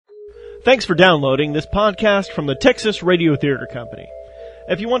Thanks for downloading this podcast from the Texas Radio Theater Company.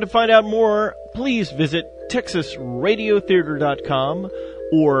 If you want to find out more, please visit texasradiotheater.com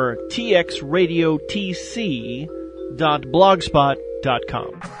or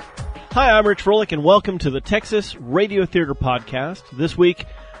txradiotc.blogspot.com. Hi, I'm Rich Froelich, and welcome to the Texas Radio Theater Podcast. This week,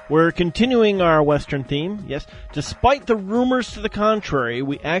 we're continuing our Western theme. Yes, despite the rumors to the contrary,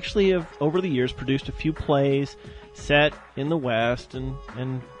 we actually have, over the years, produced a few plays set in the West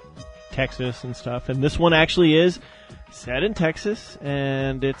and Texas and stuff. And this one actually is set in Texas,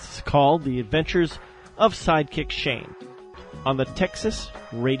 and it's called The Adventures of Sidekick Shane on the Texas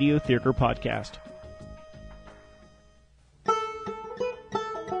Radio Theater Podcast.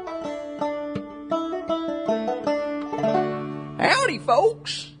 Howdy,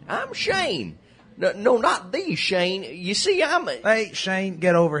 folks. I'm Shane. No, not the Shane. You see, Hey, Shane,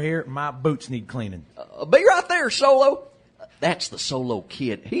 get over here. My boots need cleaning. Be right there, Solo. That's the Solo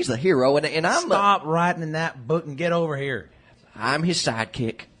Kid. He's the hero, and I'm... Stop writing in that book and get over here. I'm his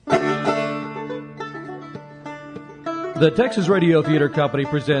sidekick. The Texas Radio Theater Company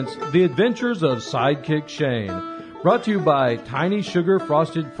presents The Adventures of Sidekick Shane, brought to you by Tiny Sugar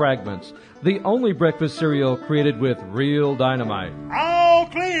Frosted Fragments, the only breakfast cereal created with real dynamite. All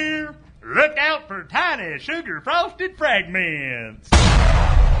clear. Look out for Tiny Sugar Frosted Fragments.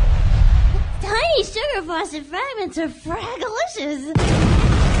 Tiny Sugar Frosted Fragments are fragalicious.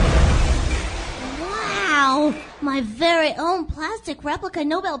 Wow, my very own plastic replica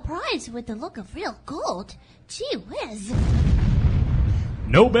Nobel Prize with the look of real gold. Gee whiz.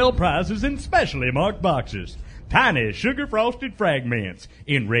 Nobel Prizes in specially marked boxes. Tiny Sugar Frosted Fragments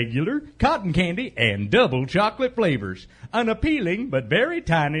in regular, cotton candy, and double chocolate flavors. An appealing but very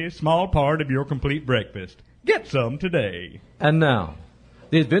tiny, small part of your complete breakfast. Get some today. And now,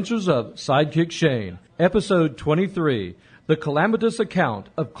 The Adventures of Sidekick Shane, Episode 23, The Calamitous Account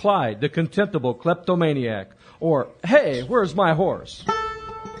of Clyde the Contemptible Kleptomaniac, or Hey, Where's My Horse?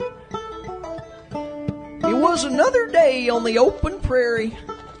 It was another day on the open prairie.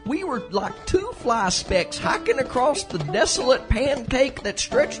 We were like two fly specks hiking across the desolate pancake that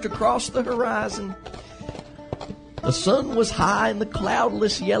stretched across the horizon. The sun was high in the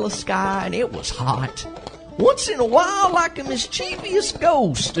cloudless yellow sky, and it was hot. Once in a while, like a mischievous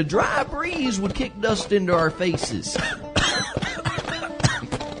ghost, a dry breeze would kick dust into our faces.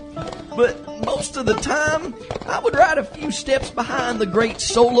 But most of the time, I would ride a few steps behind the great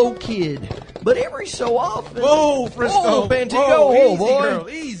Solo Kid. But every so often... Whoa, Frisco. Whoa, Benty, Whoa, go, easy, boy. girl,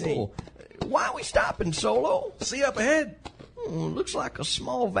 easy. Oh, why are we stopping, Solo? See up ahead? Looks like a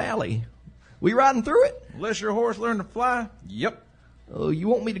small valley. We riding through it? Unless your horse learned to fly? Yep. You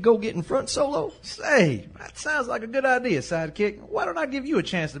want me to go get in front, Solo? Say, that sounds like a good idea, Sidekick. Why don't I give you a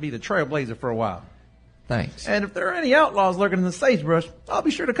chance to be the trailblazer for a while? Thanks. And if there are any outlaws lurking in the sagebrush, I'll be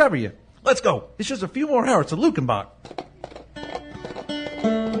sure to cover you. Let's go. It's just a few more hours to Lukenbach.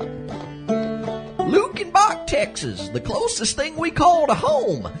 Lukenbach, Texas, the closest thing we call to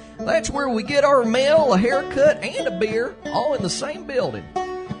home. That's where we get our mail, a haircut, and a beer, all in the same building.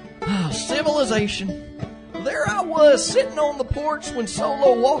 Civilization. There I was, sitting on the porch when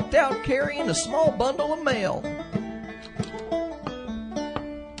Solo walked out carrying a small bundle of mail.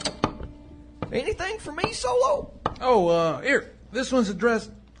 Anything for me, Solo? Oh, here. This one's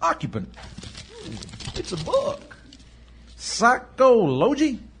addressed Occupant. It's a book.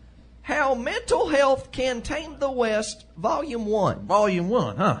 Psychology? How Mental Health Can Tame the West, Volume 1. Volume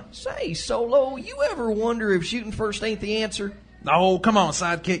 1, huh? Say, Solo, you ever wonder if shooting first ain't the answer? Oh, come on,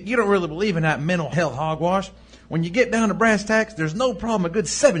 Sidekick. You don't really believe in that mental health hogwash. When you get down to brass tacks, there's no problem a good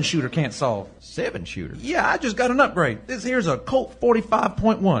 7-shooter can't solve. 7-shooter? Yeah, I just got an upgrade. This here's a Colt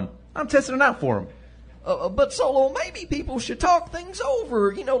 45.1. I'm testing it out for him. But Solo, maybe people should talk things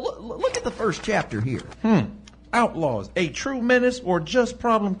over. You know, look at the first chapter here. Outlaws, a true menace, or just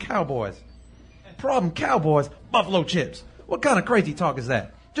problem cowboys? Problem cowboys? Buffalo chips. What kind of crazy talk is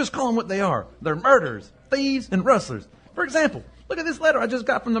that? Just call them what they are. They're murderers, thieves, and rustlers. For example, look at this letter I just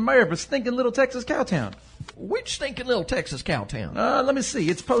got from the mayor of a stinking little Texas cowtown. Which stinking little Texas cowtown? Let me see.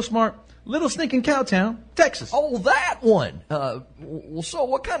 It's postmarked Little Stinking Cowtown, Texas. Oh, that one. Well, so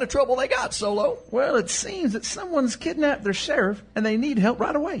what kind of trouble they got, Solo? Well, it seems that someone's kidnapped their sheriff, and they need help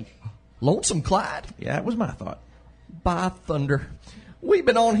right away. Lonesome Clyde? Yeah, that was my thought. By thunder. We've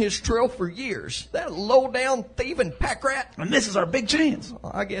been on his trail for years. That low-down thieving pack rat. And this is our big chance.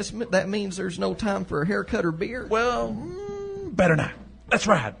 I guess that means there's no time for a haircut or beer. Well, better not. Let's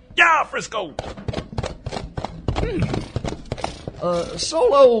ride. Yeah, Frisco!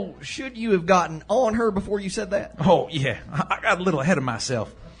 Solo, should you have gotten on her before you said that? Oh, yeah. I got a little ahead of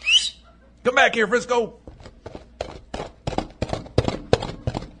myself. Come back here, Frisco.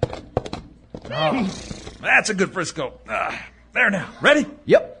 That's a good Frisco. There now. Ready?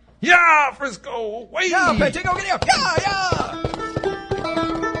 Yep. Yeah, Frisco. Wait. Yeah, Pantigo, get out. Yeah.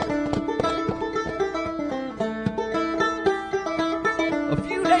 A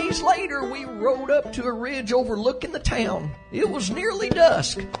few days later, we rode up to a ridge overlooking the town. It was nearly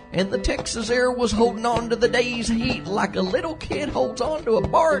dusk, and the Texas air was holding on to the day's heat like a little kid holds on to a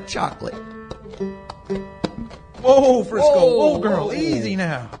bar of chocolate. Whoa, Frisco. Whoa, Whoa, girl. whoa. Easy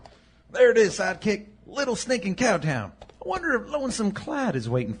now. There it is, sidekick. Little stinking Cowtown. I wonder if Lonesome Clyde is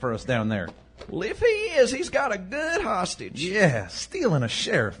waiting for us down there. Well, if he is, he's got a good hostage. Yeah, stealing a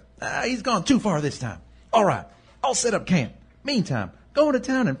sheriff. He's gone too far this time. All right, I'll set up camp. Meantime, go into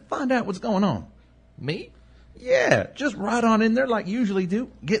town and find out what's going on. Me? Yeah, just ride on in there like you usually do,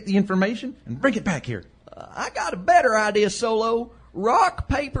 get the information, and bring it back here. I got a better idea, Solo. Rock,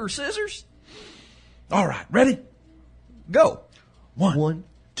 paper, scissors. All right, ready? Go. One,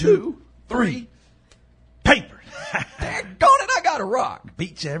 two, three. Paper. Daggone it, I got a rock.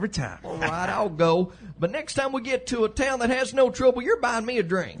 Beat you every time. All right, I'll go. But next time we get to a town that has no trouble, you're buying me a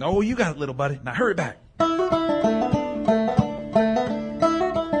drink. Oh, you got it, little buddy. Now hurry back.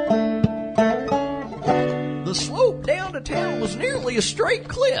 The slope down to town was nearly a straight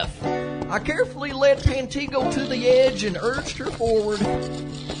cliff. I carefully led Pantigo to the edge and urged her forward.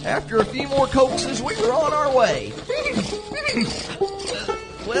 After a few more coaxes, we were on our way.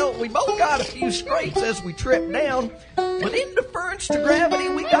 Well, we both got a few scrapes as we tripped down, but in deference to gravity,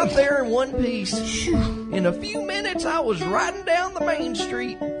 we got there in one piece. In a few minutes, I was riding down the main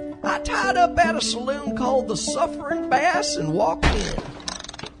street. I tied up at a saloon called the Suffering Bass and walked in.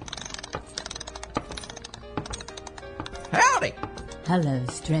 Howdy. Hello,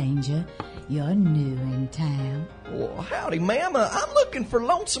 stranger. You're new in town. Well, howdy, ma'am. I'm looking for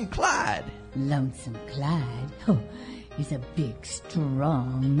Lonesome Clyde. Lonesome Clyde? Oh, he's a big,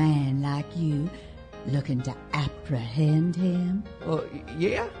 strong man like you. Looking to apprehend him?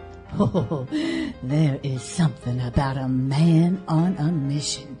 Yeah? Oh, there is something about a man on a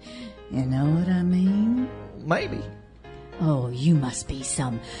mission. You know what I mean? Maybe. Oh, you must be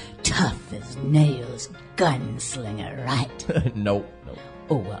some tough-as-nails gunslinger, right? No.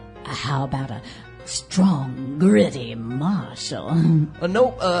 Oh, how about a strong, gritty marshal?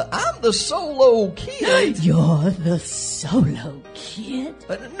 No, I'm the Solo Kid. You're the Solo Kid?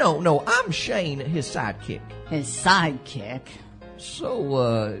 No, I'm Shane, his sidekick. His sidekick?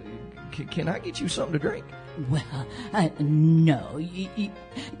 So, can I get you something to drink? Well, no. You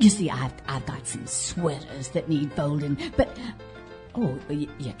see, I've got some sweaters that need folding, but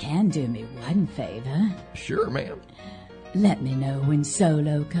you can do me one favor. Sure, ma'am. Let me know when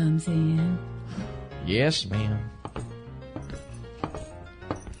Solo comes in. Yes, ma'am.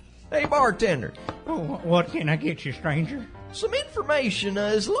 Hey, bartender. Oh, what can I get you, stranger? Some information.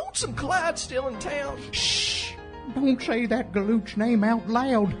 Is Lonesome Clyde still in town? Shh! Don't say that galoot's name out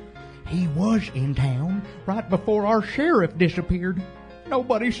loud. He was in town right before our sheriff disappeared.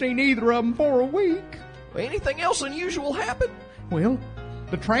 Nobody's seen either of them for a week. Anything else unusual happen? Well,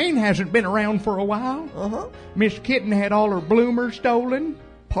 the train hasn't been around for a while. Uh-huh. Miss Kitten had all her bloomers stolen.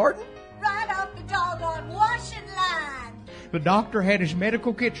 Pardon? Right off the doggone washing line. The doctor had his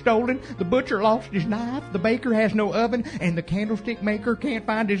medical kit stolen. The butcher lost his knife. The baker has no oven. And the candlestick maker can't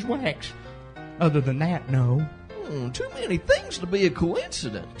find his wax. Other than that, no. Too many things to be a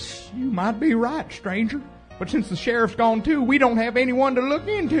coincidence. You might be right, stranger. But since the sheriff's gone too, we don't have anyone to look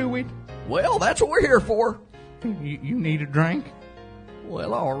into it. Well, that's what we're here for. You need a drink?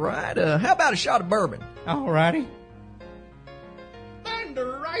 Well, all right. How about a shot of bourbon? All righty.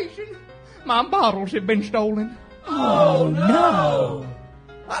 Thunderation! My bottles have been stolen. Oh, no!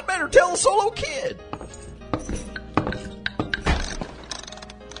 I'd better tell the Solo Kid.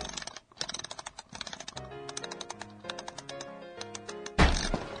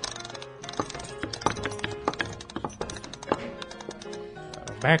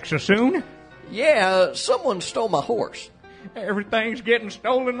 Back so soon? Yeah, someone stole my horse. Everything's getting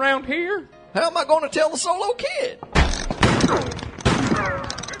stolen round here? How am I going to tell the Solo Kid?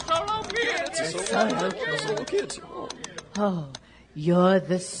 Solo Kid. Oh, you're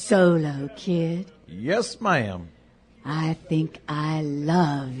the Solo Kid. Yes, ma'am. I think I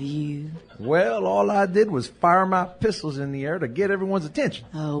love you. Well, all I did was fire my pistols in the air to get everyone's attention.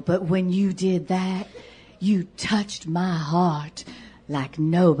 Oh, but when you did that, you touched my heart like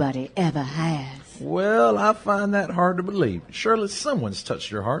nobody ever has. Well, I find that hard to believe. Surely someone's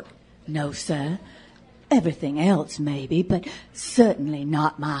touched your heart. No, sir. Everything else maybe, but certainly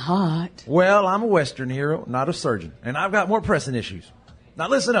not my heart. Well, I'm a Western hero, not a surgeon, and I've got more pressing issues. Now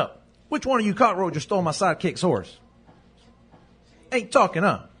listen up. Which one of you cockroaches stole my sidekick's horse? Ain't talking,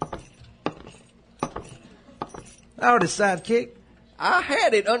 huh? Howdy, Sidekick. I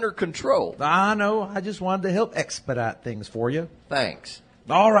had it under control. I know. I just wanted to help expedite things for you. Thanks.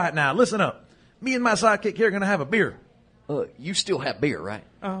 All right, now, listen up. Me and my sidekick here are going to have a beer. You still have beer, right?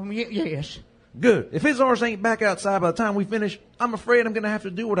 Yes. Good. If his horse ain't back outside by the time we finish, I'm afraid I'm going to have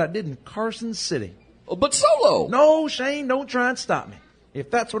to do what I did in Carson City. But Solo. No, Shane, don't try and stop me.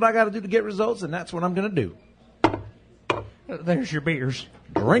 If that's what I got to do to get results, then that's what I'm going to do. There's your beers.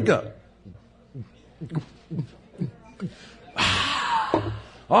 Drink up.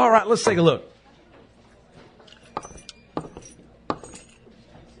 All right, let's take a look.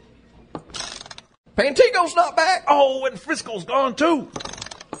 Pantigo's not back. Oh, and Frisco's gone too.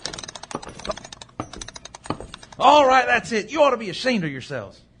 All right, that's it. You ought to be ashamed of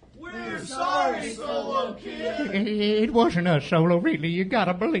yourselves. We're sorry, Solo Kid. It wasn't us, Solo, really. You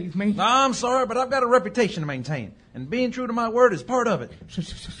gotta believe me. I'm sorry, but I've got a reputation to maintain, and being true to my word is part of it.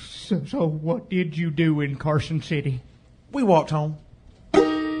 So what did you do in Carson City? We walked home.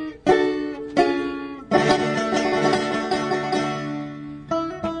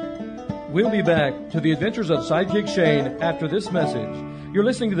 We'll be back to the adventures of Sidekick Shane after this message. You're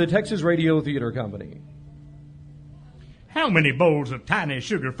listening to the Texas Radio Theater Company. How many bowls of tiny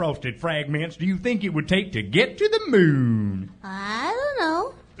sugar frosted fragments do you think it would take to get to the moon? I don't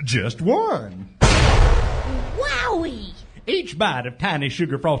know. Just one. Wowie! Each bite of tiny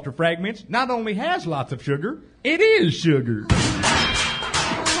sugar frosted fragments not only has lots of sugar, it is sugar.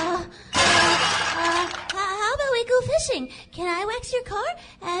 How about we go fishing? Can I wax your car?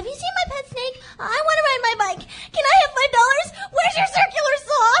 Have you seen my pet snake? I want to ride my bike. Can I have $5? Where's your circular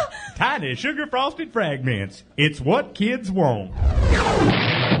saw? Tiny sugar frosted fragments. It's what kids want.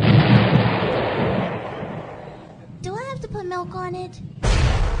 Do I have to put milk on it?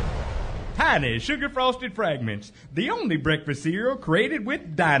 Tiny sugar frosted fragments. The only breakfast cereal created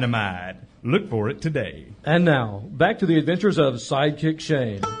with dynamite. Look for it today. And now, back to the adventures of Sidekick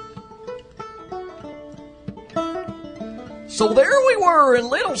Shane. So there we were in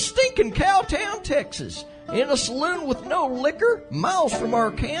little stinking Cowtown, Texas, in a saloon with no liquor, miles from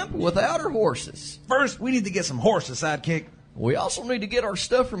our camp, without our horses. First, we need to get some horses, Sidekick. We also need to get our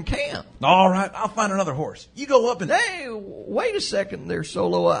stuff from camp. All right, I'll find another horse. You go up and... Hey, wait a second there,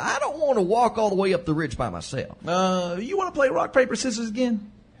 Solo. I don't want to walk all the way up the ridge by myself. You want to play rock, paper, scissors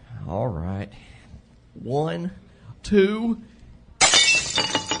again? All right. 1, 2...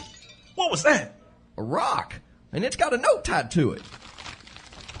 What was that? A rock. And it's got a note tied to it.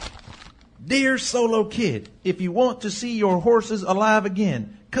 Dear Solo Kid, if you want to see your horses alive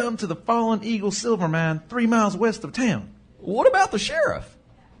again, come to the Fallen Eagle Silver Mine 3 miles west of town. What about the sheriff?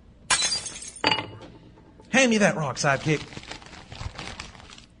 Hand me that rock, Sidekick.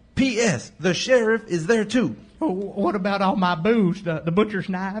 P.S. The sheriff is there too. What about all my booze, the butcher's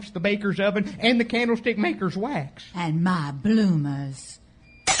knives, the baker's oven, and the candlestick maker's wax? And my bloomers.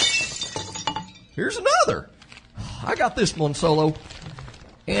 Here's another. I got this one, Solo.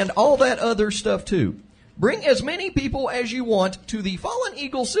 And all that other stuff, too. Bring as many people as you want to the Fallen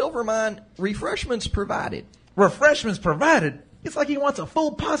Eagle Silver Mine. Refreshments provided. Refreshments provided? It's like he wants a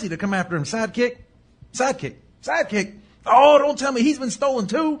full posse to come after him, Sidekick. Sidekick. Oh, don't tell me he's been stolen,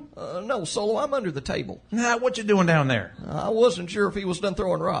 too. No, Solo, I'm under the table. Nah, what you doing down there? I wasn't sure if he was done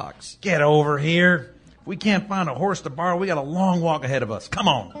throwing rocks. Get over here. If we can't find a horse to borrow, we got a long walk ahead of us. Come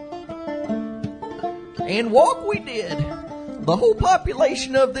on. And walk we did. The whole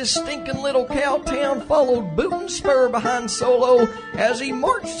population of this stinking little cow town followed boot and spur behind Solo as he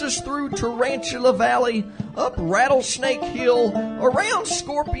marched us through Tarantula Valley, up Rattlesnake Hill, around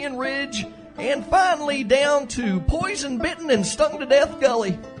Scorpion Ridge, and finally down to Poison-Bitten and Stung-to-Death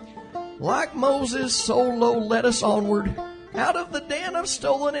Gully. Like Moses, Solo led us onward, out of the den of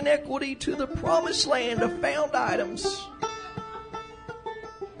stolen inequity to the promised land of found items.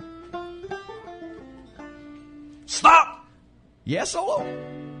 Stop! Yes, Solo?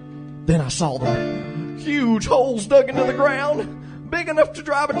 Then I saw them. Huge holes dug into the ground, big enough to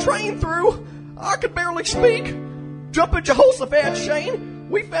drive a train through. I could barely speak. Jump at Jehoshaphat, Shane.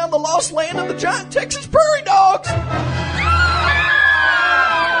 We found the lost land of the giant Texas prairie dogs.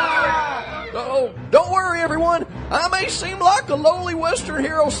 Oh, don't worry, everyone. I may seem like a lowly Western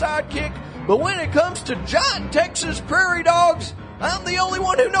hero sidekick, but when it comes to giant Texas prairie dogs, I'm the only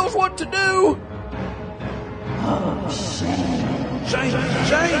one who knows what to do. Shane.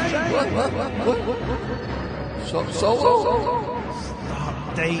 What? Stop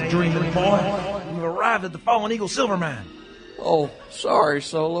daydreaming, boy. You've arrived at the Fallen Eagle Silver Mine. Oh, sorry,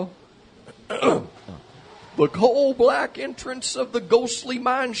 Solo. The coal-black entrance of the ghostly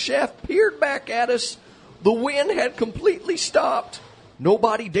mine shaft peered back at us. The wind had completely stopped.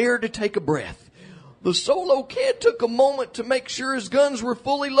 Nobody dared to take a breath. The Solo Kid took a moment to make sure his guns were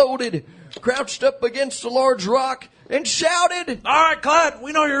fully loaded, crouched up against a large rock, and shouted, All right, Clyde,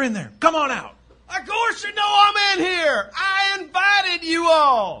 we know you're in there. Come on out. Of course you know I'm in here. I invited you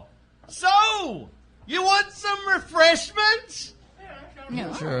all. So, you want some refreshments?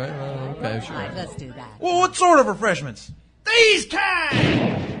 No. Sure, okay, sure. All right, let's do that. Well, what sort of refreshments? These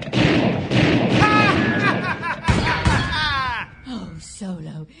kind. Oh,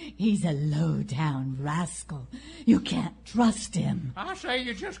 Solo, he's a low-down rascal. You can't trust him. I say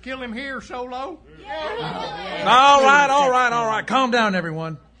you just kill him here, Solo. All right. Calm down,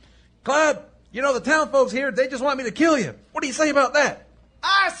 everyone. Clyde, you know the town folks here, they just want me to kill you. What do you say about that?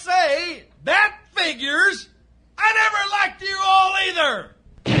 I say, that figures. I never liked you all either.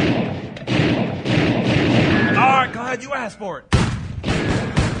 All right, Clyde, you asked for it.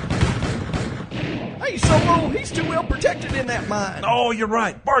 Hey, Solo, he's too well protected in that mine. Oh, you're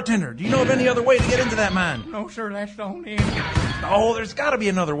right. Bartender, do you know of any other way to get into that mine? No, sir, that's the only. Oh, there's got to be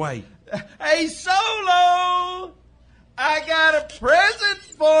another way. Hey, Solo, I got a present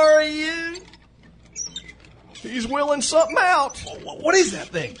for you. He's willing something out. What is that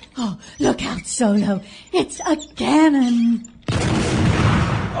thing? Oh, look out, Solo. It's a cannon.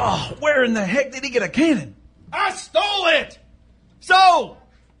 Oh, where in the heck did he get a cannon? I stole it. So,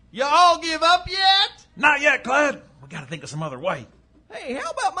 you all give up yet? Not yet, Clyde. We got to think of some other way. Hey, how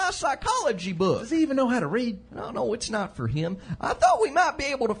about my psychology book? Does he even know how to read? No, it's not for him. I thought we might be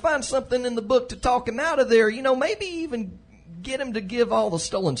able to find something in the book to talk him out of there. You know, maybe even get him to give all the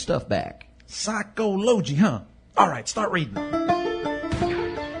stolen stuff back. Psychology, huh? All right, start reading.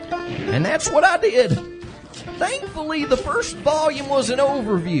 And that's what I did. Thankfully, the first volume was an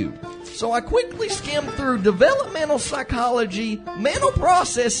overview. So I quickly skimmed through developmental psychology, mental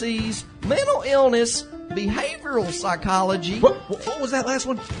processes, mental illness, behavioral psychology. What was that last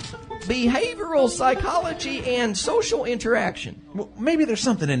one? Behavioral psychology and social interaction. Well, maybe there's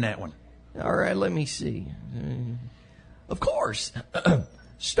something in that one. All right, let me see. Of course.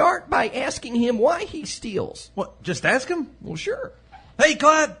 Start by asking him why he steals. What, just ask him? Well, sure. Hey,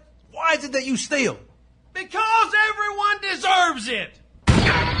 Clyde, why is it that you steal? Because everyone deserves it.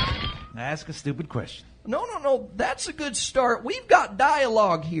 Ask a stupid question. No. That's a good start. We've got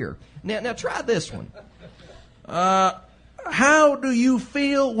dialogue here. Now try this one. How do you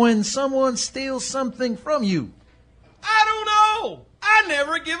feel when someone steals something from you? I don't know. I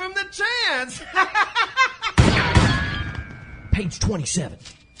never give him the chance. Page 27.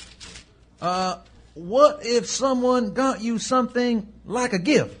 What if someone got you something like a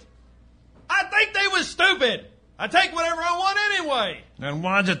gift? I think they was stupid. I take whatever I want anyway. Then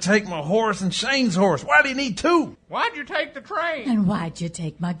why'd you take my horse and Shane's horse? Why do you need two? Why'd you take the train? And why'd you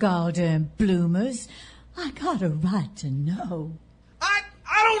take my golden bloomers? I got a right to know. I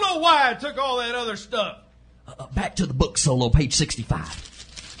don't know why I took all that other stuff. Back to the book, Solo, page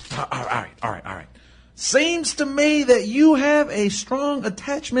 65. All right. Seems to me that you have a strong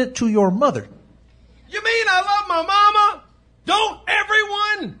attachment to your mother. You mean I love my mama? Don't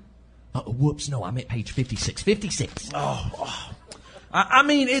everyone? Whoops, no, I meant page 56. 56. I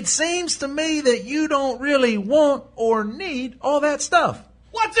mean, it seems to me that you don't really want or need all that stuff.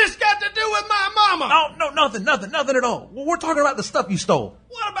 What's this got to do with my mama? No, nothing at all. Well, we're talking about the stuff you stole.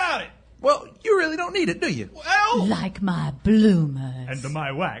 What about it? Well, you really don't need it, do you? Well, Like my bloomers. And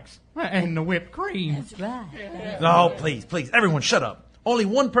my wax. And the whipped cream. That's right. No, please, everyone shut up. Only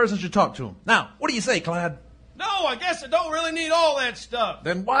one person should talk to him. Now, what do you say, Clyde? no, I guess I don't really need all that stuff.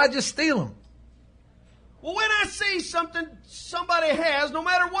 Then why just steal them? Well, when I see something somebody has, no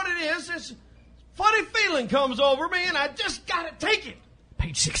matter what it is, this funny feeling comes over me and I just gotta take it.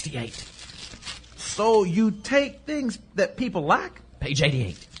 Page 68. So you take things that people like Page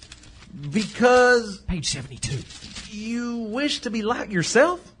 88. because Page 72. you wish to be like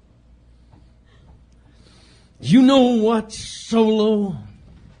yourself? You know what, Solo?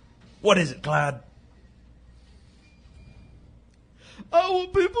 What is it, Clyde? I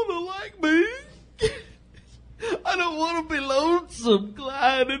want people to like me. I don't want to be lonesome,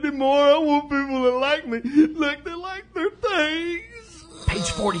 Clyde, anymore. I want people to like me like they like their things. Page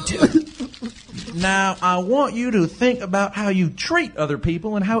 42. Now, I want you to think about how you treat other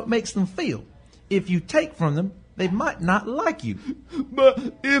people and how it makes them feel. If you take from them, they might not like you. But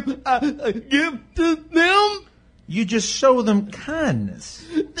if I give to them, You just show them kindness.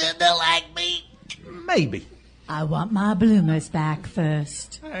 then they'll like me. Maybe. I want my bloomers back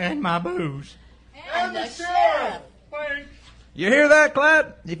first. And my booze. And the sheriff. You hear that,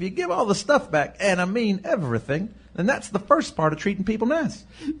 Clyde? If you give all the stuff back, and I mean everything, then that's the first part of treating people nice.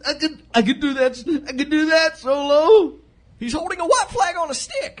 I could do that. I could do that, Solo. He's holding a white flag on a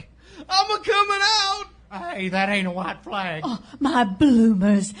stick. I'm a-coming out. Hey, that ain't a white flag. Oh, my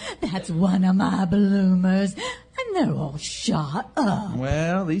bloomers. That's one of my bloomers. And they're all shot up.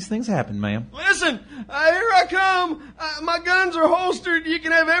 Well, these things happen, ma'am. Listen, here I come. My guns are holstered. You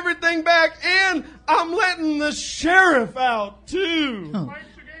can have everything back. And I'm letting the sheriff out, too. Oh.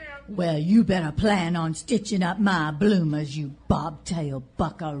 Well, you better plan on stitching up my bloomers, you bobtail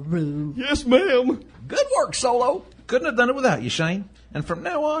buckaroo. Yes, ma'am. Good work, Solo. Couldn't have done it without you, Shane. And from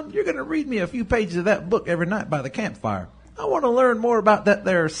now on, you're going to read me a few pages of that book every night by the campfire. I want to learn more about that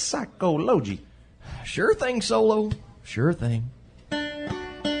there psychology. Sure thing, Solo. Sure thing.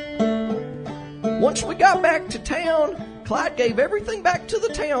 Once we got back to town, Clyde gave everything back to the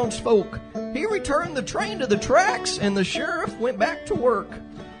townsfolk. He returned the train to the tracks, and the sheriff went back to work.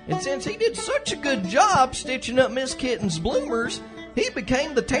 And since he did such a good job stitching up Miss Kitten's bloomers, he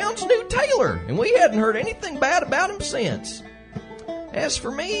became the town's new tailor, and we hadn't heard anything bad about him since. As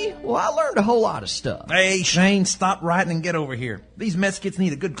for me, well, I learned a whole lot of stuff. Hey, Shane, stop writing and get over here. These mess kits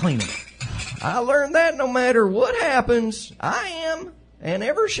need a good cleaning. I learned that no matter what happens, I am, and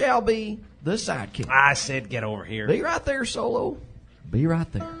ever shall be, the sidekick. I said get over here. Be right there, Solo. Be right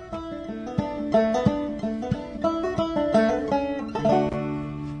there.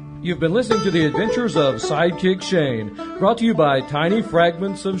 You've been listening to The Adventures of Sidekick Shane, brought to you by Tiny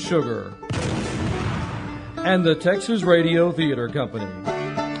Fragments of Sugar and the Texas Radio Theater Company.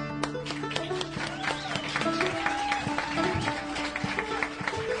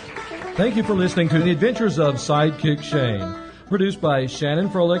 Thank you for listening to The Adventures of Sidekick Shane, produced by Shannon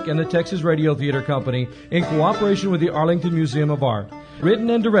Froelich and the Texas Radio Theater Company in cooperation with the Arlington Museum of Art. Written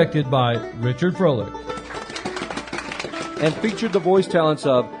and directed by Richard Froelich. And featured the voice talents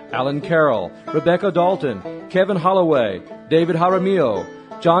of Alan Carroll, Rebecca Dalton, Kevin Holloway, David Jaramillo,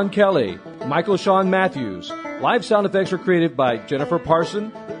 John Kelly, Michael Sean Matthews. Live sound effects were created by Jennifer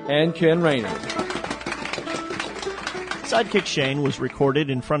Parson and Ken Rainey. Sidekick Shane was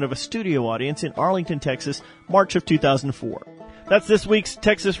recorded in front of a studio audience in Arlington, Texas, March of 2004. That's this week's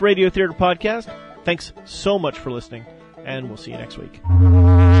Texas Radio Theater Podcast. Thanks so much for listening, and we'll see you next week.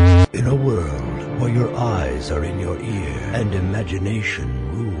 In a world where your eyes are in your ear and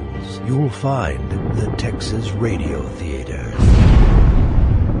imagination rules, you'll find the Texas Radio Theater.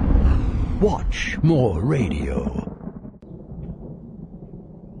 Watch more radio